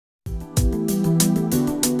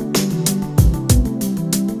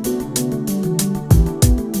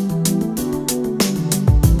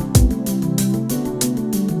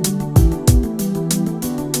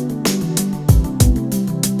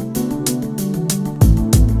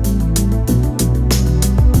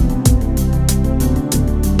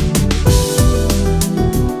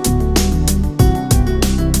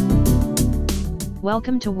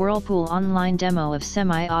Welcome to Whirlpool online demo of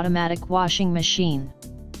semi-automatic washing machine.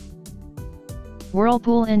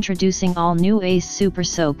 Whirlpool introducing all new Ace Super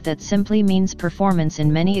Soak that simply means performance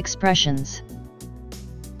in many expressions.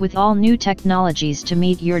 With all new technologies to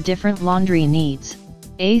meet your different laundry needs,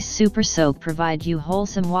 Ace Super Soak provide you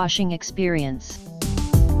wholesome washing experience.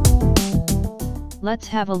 Let's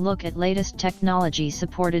have a look at latest technology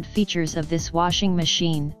supported features of this washing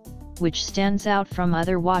machine, which stands out from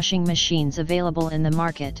other washing machines available in the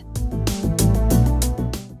market.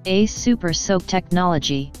 Ace Super Soak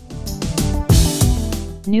technology.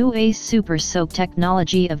 New Ace Super Soak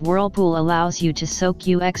technology of Whirlpool allows you to soak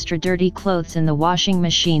you extra dirty clothes in the washing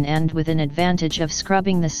machine and with an advantage of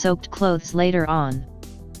scrubbing the soaked clothes later on.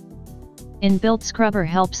 Inbuilt scrubber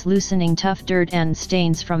helps loosening tough dirt and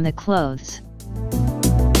stains from the clothes.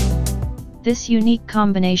 This unique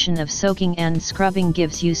combination of soaking and scrubbing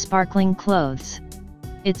gives you sparkling clothes.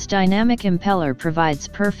 Its dynamic impeller provides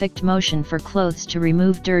perfect motion for clothes to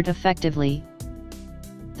remove dirt effectively.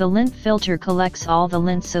 The lint filter collects all the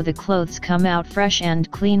lint so the clothes come out fresh and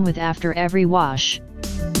clean with after every wash.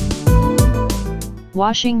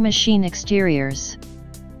 Washing machine exteriors.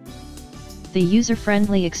 The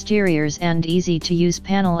user-friendly exteriors and easy-to-use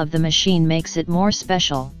panel of the machine makes it more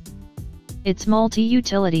special. Its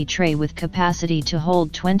multi-utility tray with capacity to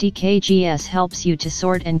hold 20 kgs helps you to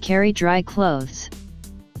sort and carry dry clothes.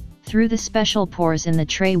 Through the special pores in the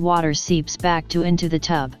tray, water seeps back into the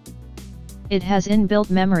tub. It has inbuilt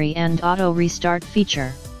memory and auto restart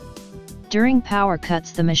feature. During power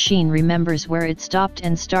cuts, the machine remembers where it stopped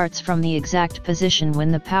and starts from the exact position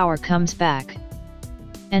when the power comes back.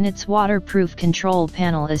 And its waterproof control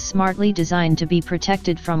panel is smartly designed to be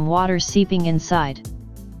protected from water seeping inside.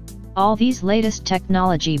 All these latest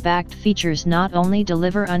technology-backed features not only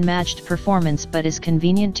deliver unmatched performance but is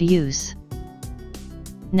convenient to use.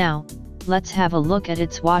 Now, let's have a look at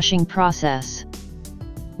its washing process.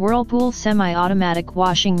 Whirlpool semi-automatic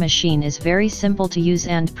washing machine is very simple to use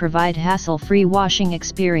and provide hassle-free washing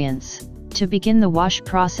experience. To begin the wash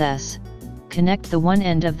process, connect the one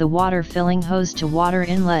end of the water filling hose to water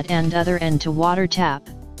inlet and other end to water tap.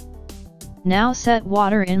 Now set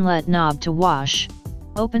water inlet knob to wash.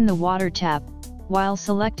 Open the water tap. While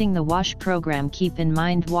selecting the wash program, keep in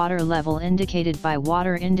mind water level indicated by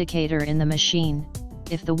water indicator in the machine.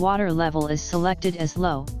 If the water level is selected as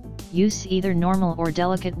low, use either normal or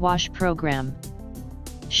delicate wash program.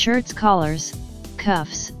 Shirts, collars,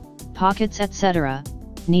 cuffs, pockets, etc.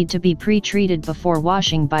 need to be pre-treated before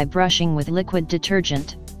washing by brushing with liquid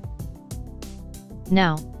detergent.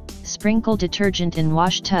 Now, sprinkle detergent in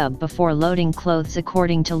wash tub before loading clothes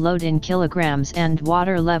according to load in kilograms and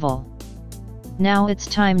water level. Now it's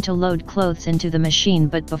time to load clothes into the machine,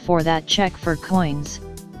 but before that check for coins,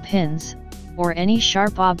 pins, or any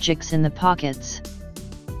sharp objects in the pockets.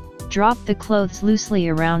 Drop the clothes loosely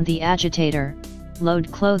around the agitator, load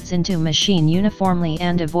clothes into machine uniformly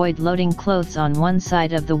and avoid loading clothes on one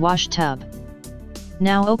side of the wash tub.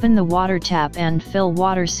 Now open the water tap and fill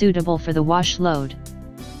water suitable for the wash load.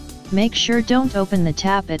 Make sure don't open the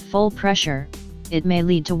tap at full pressure, it may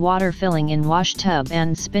lead to water filling in wash tub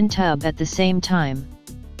and spin tub at the same time.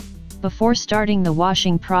 Before starting the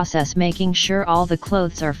washing process, making sure all the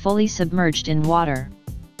clothes are fully submerged in water.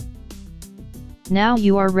 Now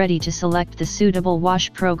you are ready to select the suitable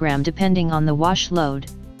wash program depending on the wash load,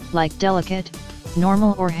 like delicate,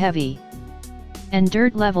 normal or heavy. And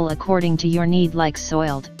dirt level according to your need, like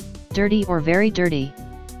soiled, dirty or very dirty.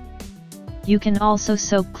 You can also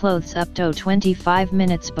soak clothes up to 25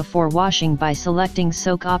 minutes before washing by selecting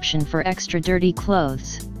soak option for extra dirty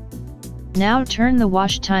clothes. Now turn the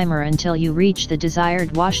wash timer until you reach the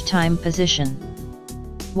desired wash time position.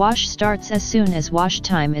 Wash starts as soon as wash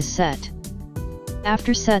time is set.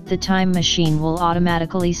 After set, the time machine will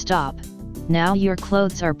automatically stop. Now your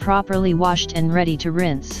clothes are properly washed and ready to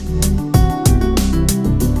rinse.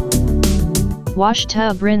 Wash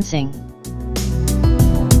tub rinsing.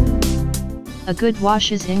 A good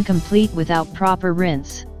wash is incomplete without proper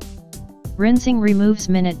rinse. Rinsing removes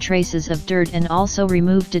minute traces of dirt and also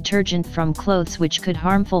remove detergent from clothes which could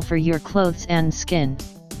harmful for your clothes and skin.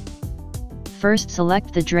 First,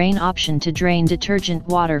 select the drain option to drain detergent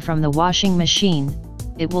water from the washing machine.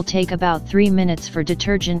 It will take about 3 minutes for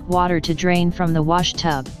detergent water to drain from the wash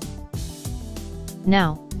tub.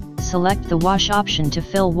 Now, select the wash option to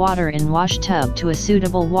fill water in wash tub to a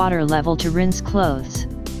suitable water level to rinse clothes.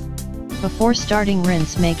 Before starting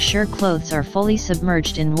rinse, make sure clothes are fully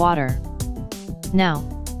submerged in water. Now,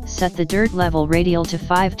 set the dirt level radial to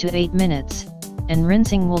 5 to 8 minutes, and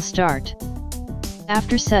rinsing will start.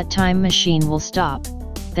 After set time, machine will stop.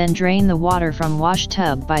 Then drain the water from wash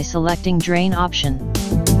tub by selecting drain option.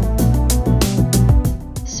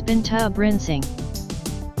 Spin tub rinsing.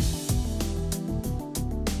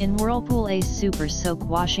 In Whirlpool Ace Super Soak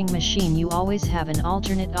washing machine you always have an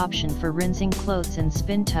alternate option for rinsing clothes in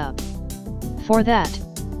spin tub. For that,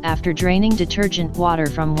 after draining detergent water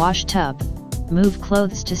from wash tub, move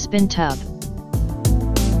clothes to spin tub.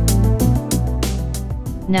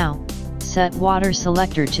 Now, set water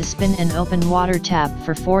selector to spin and open water tap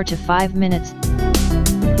for 4 to 5 minutes.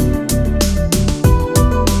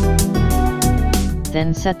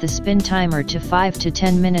 Then set the spin timer to 5 to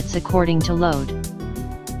 10 minutes according to load.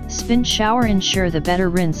 Spin shower ensure the better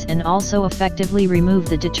rinse and also effectively remove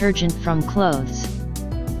the detergent from clothes.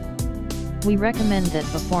 We recommend that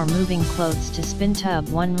before moving clothes to spin tub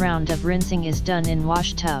 1 round of rinsing is done in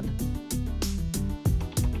wash tub.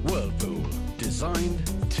 Whirlpool, designed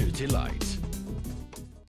to delight.